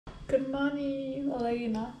Good morning,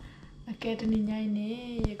 Olena. I get an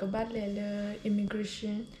inane, you go back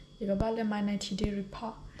immigration, you go back my 90-day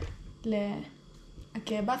report. I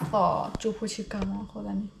get back for Jopuchikamo,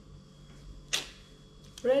 Holani.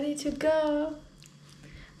 Ready to go.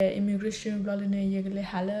 Immigration, Blolene, Yegale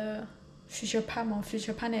Halle, future Pamo,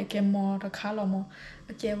 future Panic, and more, the Kalomo.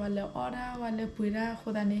 I get Wale order, Wale Puida,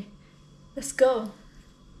 Holani. Let's go.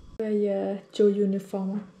 Joe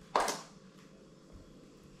uniform.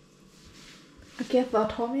 Okay, for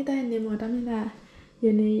Tommy, that name or Damina,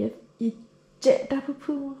 you know, you jet up a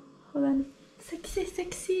poo. Hold on,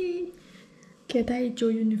 sexy. Get I Joe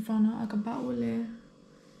uniform, I can bow.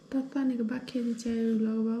 That funny back here, jail,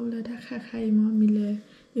 low, let her high mile,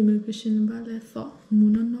 immigration ballet thought,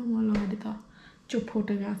 moon no more lord. Joe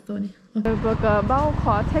Portugal, Tony. Okay, book a bow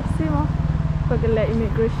car taxi, book a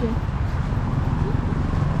immigration.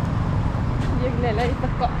 You let it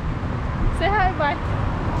go. Say hi, bye.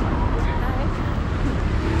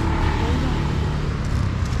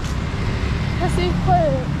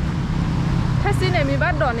 Taxi này mi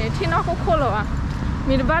bắt đòn này thì nó có khô rồi à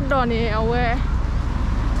mi bắt đòn này ở quê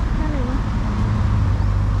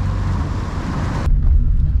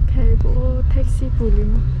cái bộ taxi bù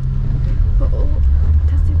lima bộ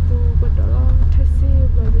taxi bù bắt đó taxi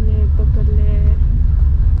vào bên này bắt cái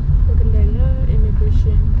là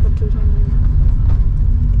immigration bắt đầu thằng này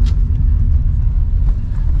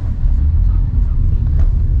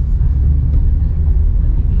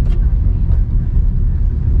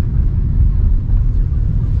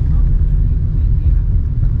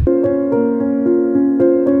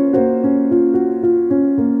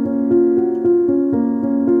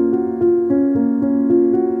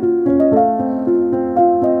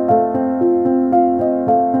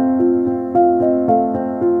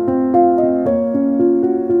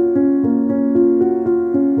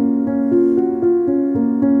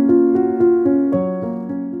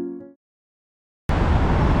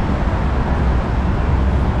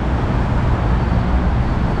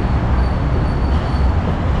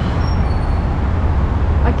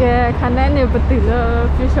khả năng này bất tử là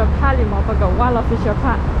future park thì mà bắt đầu qua là future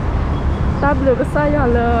park ta bây giờ sai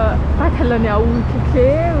là ta khai là nhà BKK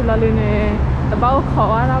là lên này ta bảo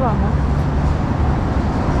khó ra bảo mà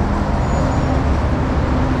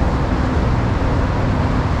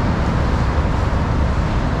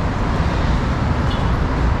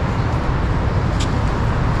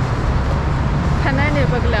khả năng này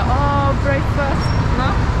bắt đầu breakfast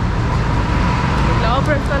nó là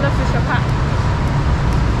breakfast là future park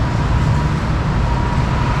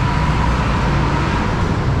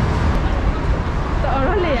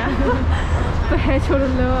ไปชน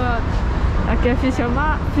เลยแต่แกฟิชเชอ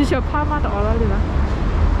ร์ผ้ามาต่อแล้วเลยนะ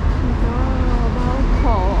ก็เบาข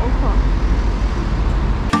อ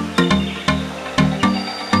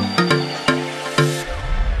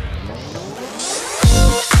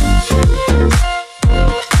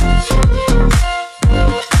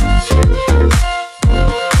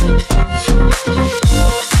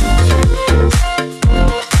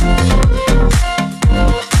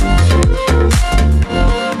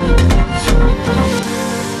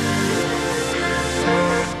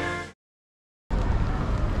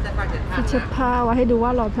เช็ดผ้าไว้ให้ดูว่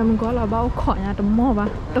าเราทำมันก็เราเบ้าขอเนี่ยแต่หม้อปะ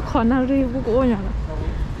แต่ขอนารีบุกโอ้ยอย่างละ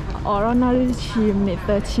อ๋อเรานารีชิมเนี่ยแ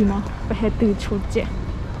ต่ชิมอ่ะไปให้ตื่นชุดเจ๊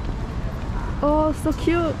โอ้ so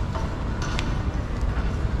cute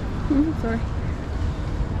sorry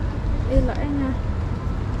เอ๊ะละเอ็งอะ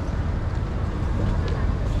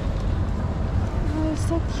โอ้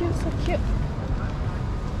so cute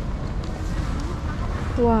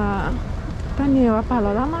ว้าตอนนี้ว่าป่าเร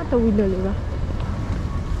าละมาตัววินเลยปะ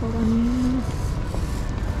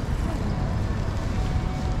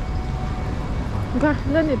Enggak,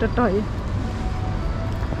 lên thì trật trọi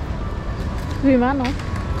gì mà nó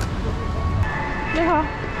đấy hả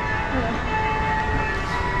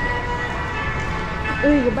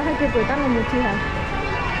cái bác hay kêu tuổi tác là một chi hả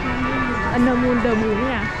anh là muôn đờ mùi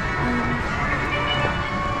nha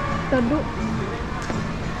tần đụ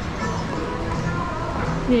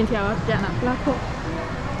nhìn theo chả nặng lá khổ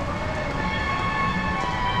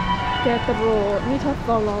cái taro ni thật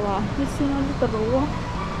to là ni xin nó taro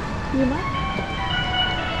như mà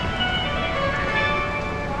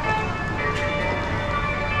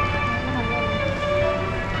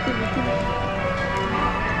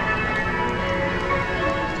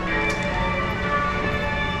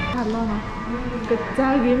thật lo hả cực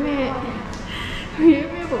cha ghế mẹ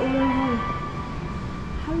bộ luôn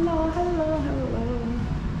hello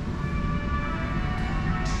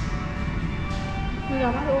bây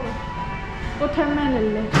giờ bắt đầu cô thêm men này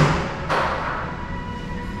lên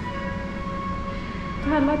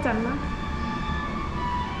ถ้าโล แล้วจันนะ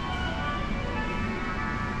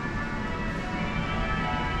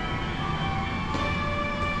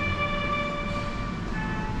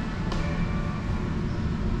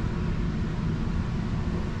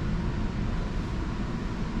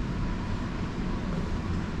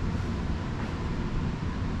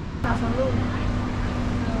2 ลูก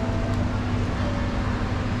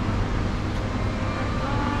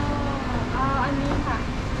อันนี้ค่ะ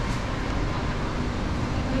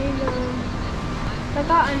นี่เลยแล้ว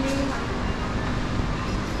ก็อันนี้ค่ะ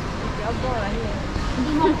เดี๋ยวบอกอะไรเลย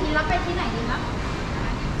กี่6 ชิ้นแล้วไปที่ไหนดีนะ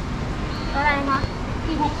อะไรคะ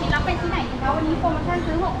กี่6 ชิ้นแล้วไปที่ไหนดีคะวันนี้โปรโมชั่น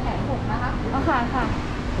ซื้อ6 แถม 6นะคะค่ะค่ะ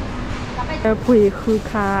ปุ๋ยคือ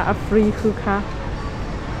คาฟรีคือคา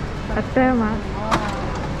อัดแต้มา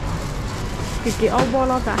กี่เอาบอล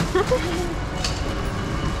แล้วจ้ะ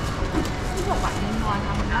ที่6 บาทนอนท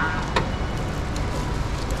ำนะ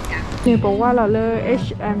นี่บอกว่าเราเลย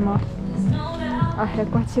H&M มาให้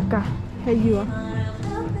กว่าชิกะให้อยู่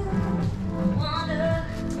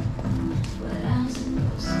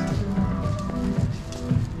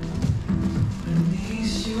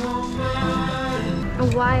เอา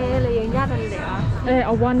ไว้เลยยังยากกันเลยเอ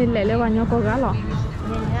าวันนี้เลยวันนี้ก็กะหรอ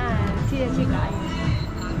ยังยากที่จะชิกะ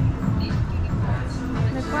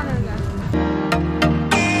ไม่กว่าเลยกัน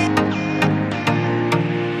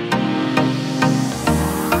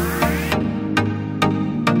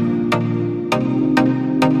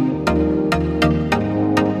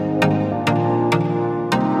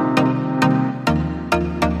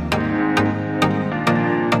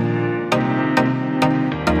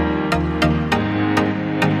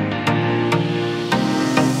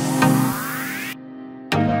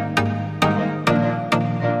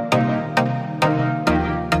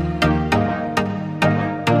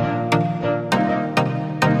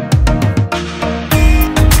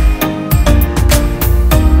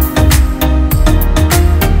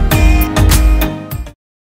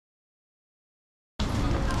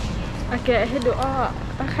แกให้ดู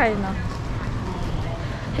ตะไคร่เนาะ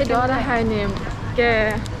ให้ดูตะไคร่เนี่ยแก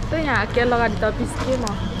ตัวอย่างแกลองกันตัวบิสกิต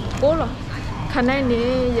มั้งโอ้หรอขนาดนี้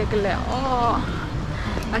อยากเลย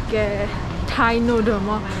แกไทยนูเดิม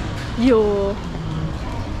มั้งอ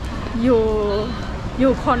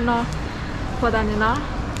ยู่คนเนาะพอตอนนี้เนาะ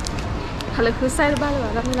เขาเลยคือใส่บ้านเล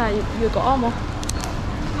ยแบบนี้แหละอยู่กับอ้อมมั้ง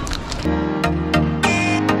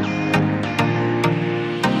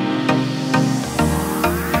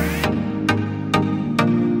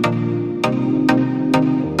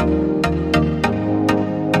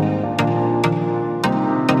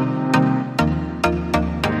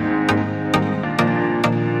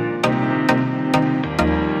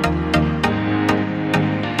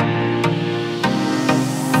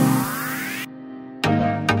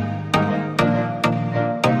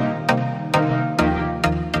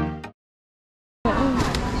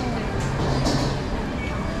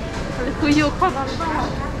คืออยู่คนละบ้าน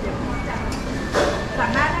สั่ง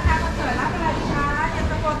ได้นะคะคอนเสิร์ตรับอะไรดีคะเย็น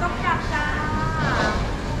ตาโฟต้มยำจ้า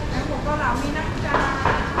แล้วหมูเกาเหลามีน้ำจ้า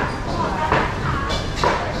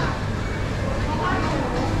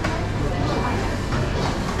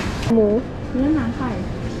หมูเนื้อหนังไข่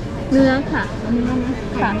เนื้อค่ะเนื้อนะ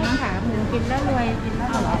ค่ะเนื้อค่ะหมูกินแล้วรวยกินแล้ว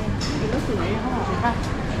อร่อยกินแล้วสวยเขาบอกเลยป่ะ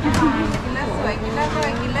กินแล้วสวยกินแล้วรว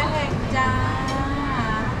ยกินแล้วเฮงจ้า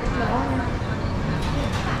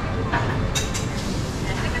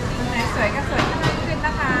สวยก็สวยขึ้นน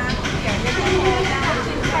ะคะเดี๋ยวจะโทรจ้า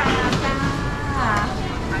ชิ้นปลาจ้า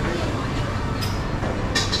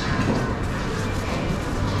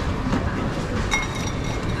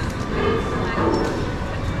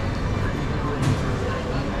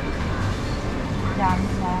จาน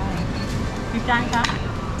ใช่กี่จานคะ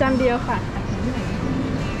จานเดียวค่ะ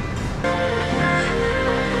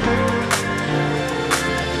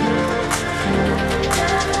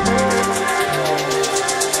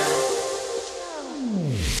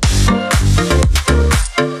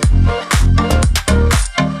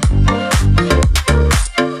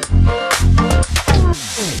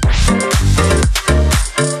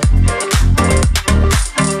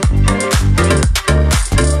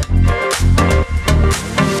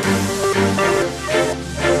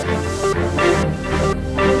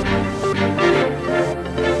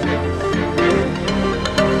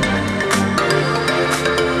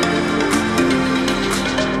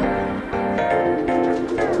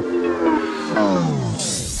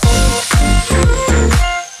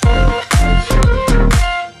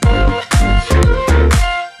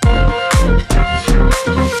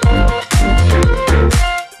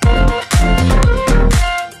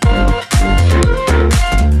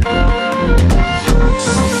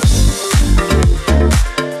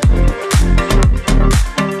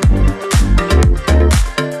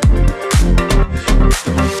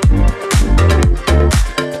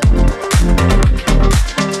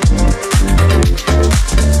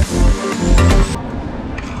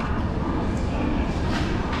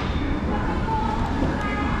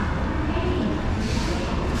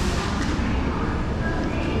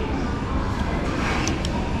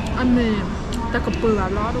mềm ta có bự vào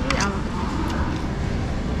đó đúng không ạ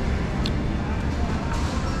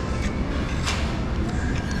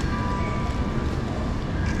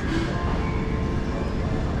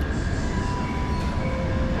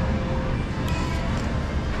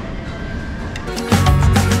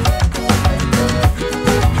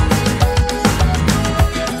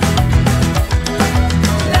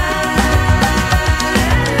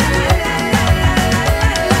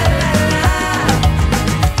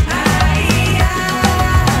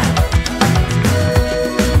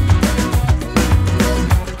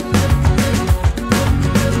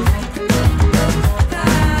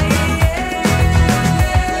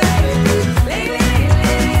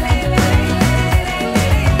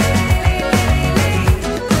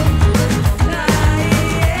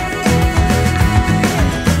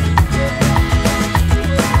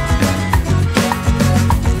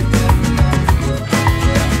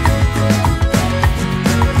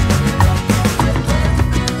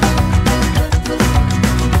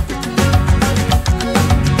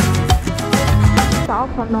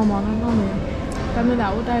nó món nó nè cái mình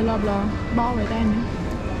đảo đây lọp lò bao về đây nữa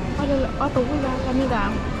ở đây ở tủ ra cái mình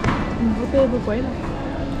đảo bữa tê bữa quấy rồi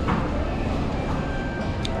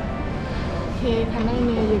โอเคคันนี้เ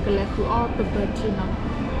นี่ยอยู่กันเลยคืออ้อเปิดทีเนาะ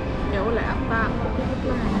เดี๋ยวแหละป้าพี่พู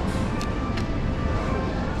ดอะไร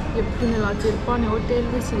อยู่ที่นี่เราจีนป้อนเนี่ยโอเต้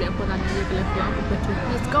ลุยสิเลยคนนั้นอยู่กันเลยคืออ้อเปิดที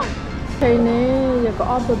let's go ใช่เนี่ยอยู่กับ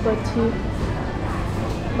อ้อเปิดที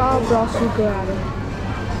บ้าบรอชูเกอร์เลย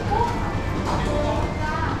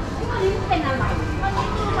เป็นอะไรวันนี้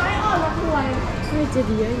คือไม้อ่อนละรวยไม่จะ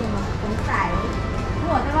ดีอะไรหรอสงสัยหั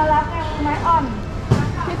วจะมารับไงไม้อ่อน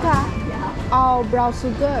พี่คะเอาบราวน์ชู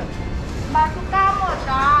เกอร์บาซูก้าหมด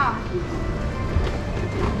จ้า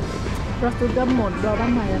บราวน์ชูเกอร์หมดเราบ้า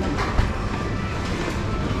นไหนอะนะ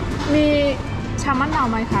มีชามะนาว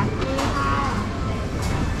ไหมคะมีค่ะ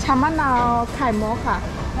ชามะนาวไข่มุกค่ะ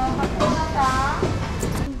เราขอบคุณนะจ๊ะ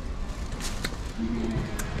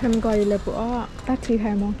ทำก่อนเลยปุ๊บตักทีไ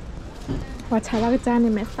ข่มุกว่าชาวบ้านจาน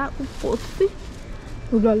นี่แม่ตักอุปสิ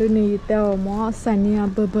อุบลเลยนี่เต่าหม้อใส่เนี่ย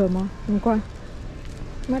เบอร์มั้งมึงก่อน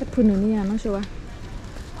ไม่ได้พูดหนูนี่อ่ะน้องชัวร์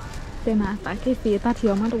เดี๋ยวนะตักแค่ฟีตักเที่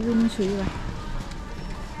ยวมาดูวุ่นช่วยว่ะ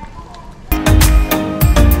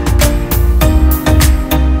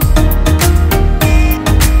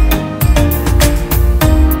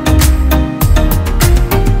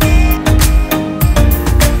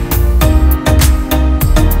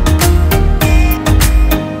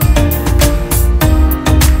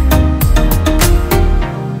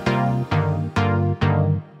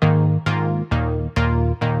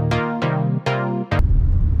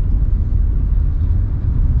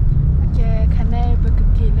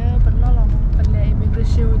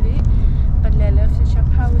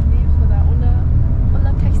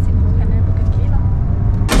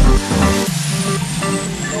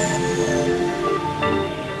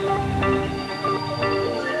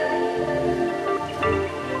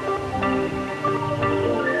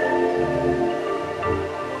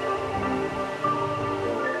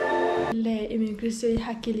Immigration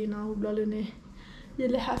hakili na ublalo ne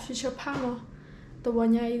yele hafi chapama to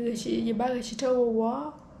wanya yishi yibaga chitawo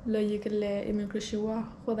wa le yikle immigration wa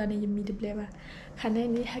khodani yimi de bleba khane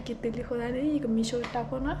ni hakiteli khodani yimi show ta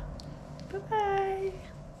kona bye bye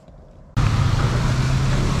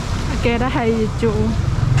okay da hai chu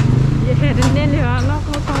ye he ne le wa lo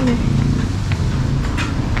ko ne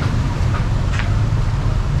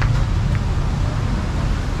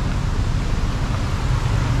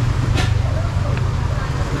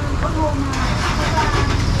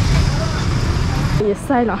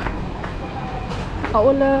sai rồi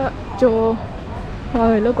ở là chỗ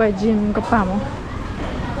rồi lúc quay gym có bảo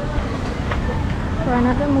rồi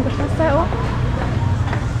nó tới một cái xe ô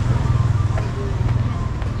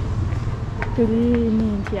từ đi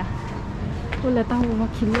nhìn kìa tôi là tao vào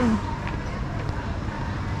kín luôn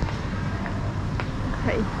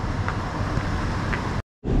vậy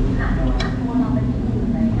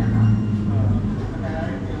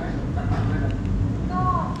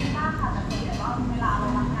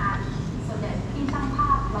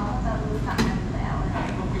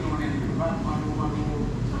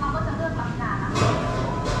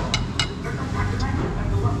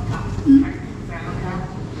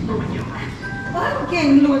เก่ง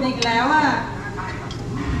หลุดอีกแล้วอ่ะ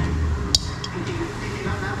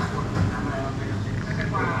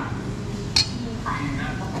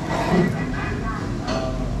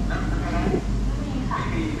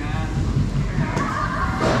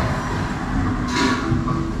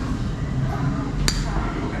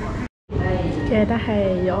แกได้ให้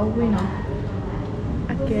ย้อนวิ่งเนาะ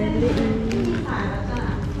แกได้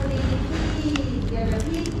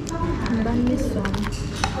ตั้งมิสอน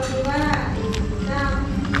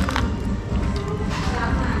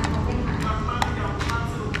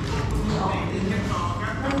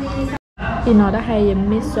อีนอได้ให้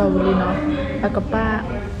มิสซอลีนออากาป้า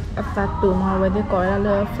อัฟตูมาไว้ได้ก่อนแ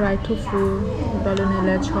ล้วฟรายทูฟูบอลเนล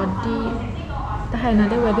ชอดดี้แต่ให้น่า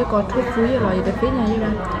ได้ไว้ได้ก่อนทูฟูยี่หรอแต่เป็นยังไงบ้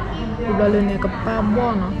างบอลเนกับป้าบ่อ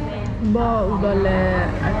เนาะบ่บอล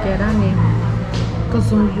อาเกรานี่ก็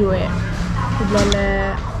ส่งอยู่บอล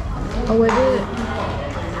เอาไว้ได้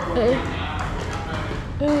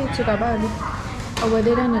ชิคาบ้าดิเอาไว้ไ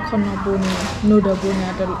ด้ในคอนอบูนี่นูดบูนี่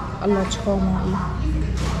แต่อลอชอมาอี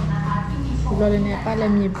บอลเนี่ยป้าเลย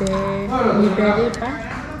มีเบได้ป้า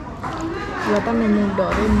เราตั้งเมนูดอ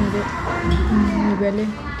ได้มีเบเลย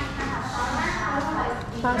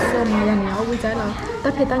ป้าส่งมาอย่างเนี้ยเอาไว้ใจเราแต่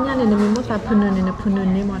เพตั้งย่านเนี่ยมีมุสาพื้น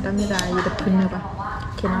นี่มอตั้งไม่ได้อยู่แต่พื้นเนี่ยป่ะ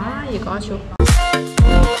แค่นั้นอีกก็ชัว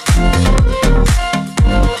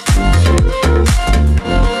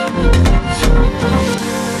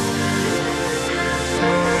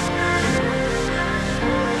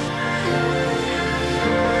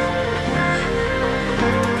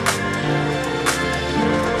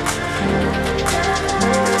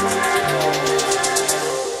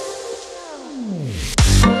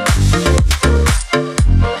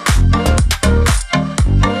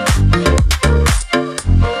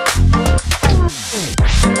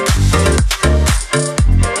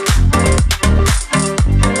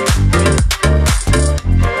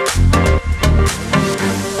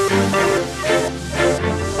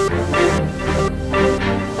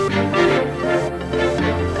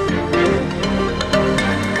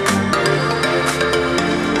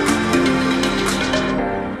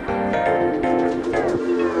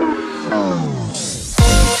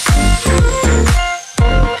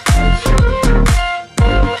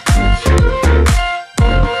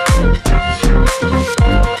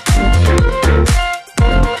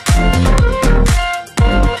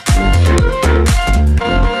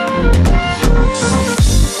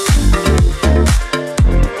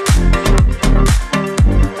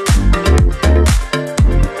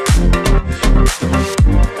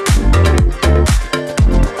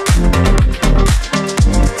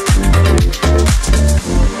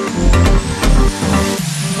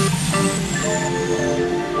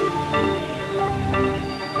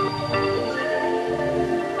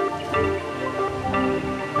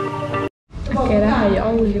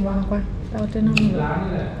qua tao tên nó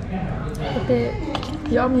có thể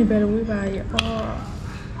gió mình về đuổi bài có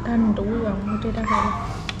đan đuổi vào nó trên đây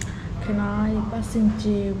khi nói bác xin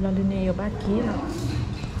chiều là lần này bác ký rồi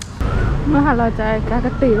nó hà lo chạy cả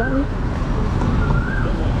cái tỷ đó đi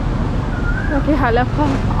cái hà là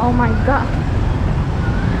không oh my god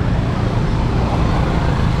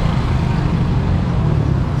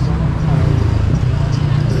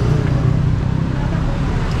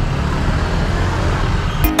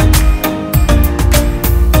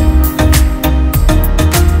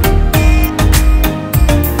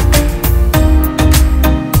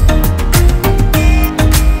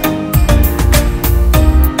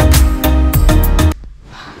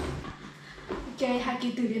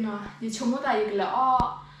chúng ta yêu là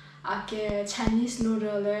cái Chinese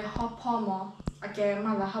noodle là hot pot mà cái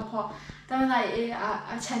mà là hot pot,但係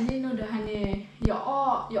Chinese noodle係呢有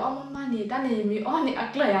媽呢，但係咪呢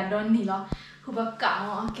個嚟啊多呢咯，佢把搞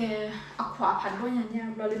cái khoaพันธุ์อย่างเนี้ย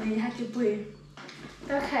เราเลยมีให้กี่ปีแ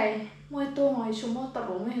ต่ใครมวยตัวมวยชั่วโมงตะ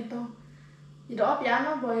ลุไม่เห็นตัวอีดอกยาง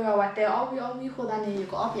มันบ่อยว่าแต่เอามีคนนี้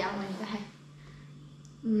ก็เอายางมาได้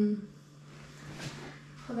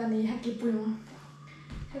คนนี้ให้กี่ปีมั้ง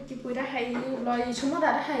ให้กี่ปีได้ให้เราชั่วโมงได้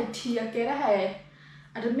ให้ทีเกได้ให้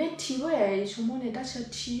อาจจะไม่ทีว่าชั่วโมงนี้ได้เฉย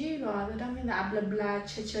ทีหรอแต่ได้ไม่ได้บลาบลา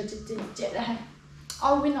เฉยเจ็ดได้เอา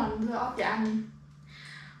วินอนเพื่อเอายาง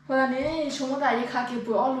คนนี้ชั่วโมงได้ยี่ขากี่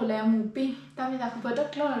ปีเอาหลุดแล้วหมูปิ้งแต่ไม่ได้คุณเปิด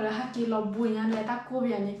กล้องเลยให้กี่เราบุยงั้นเลยตะกูแบ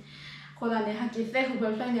บนี้คนนี้ให้กี่เฟซคุณเปิ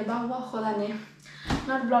ดเฟซเนี่ยบ้างว่าคนนี้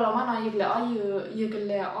นั่นบลามาหน่อยอีกแล้วอยู่กัน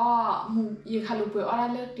แล้วหมูอยู่ขาลูกเปิดได้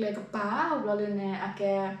เลิกเลยกับป้าบลาเลยเนี่ยแก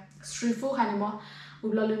สตรีทฟู้ดค่ะเนี่ยมั้ง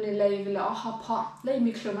บลาเลยเนี่ยเลยอยู่กันแล้วฮอปพอเลย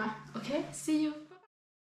มีเครื่องมาโอเค see you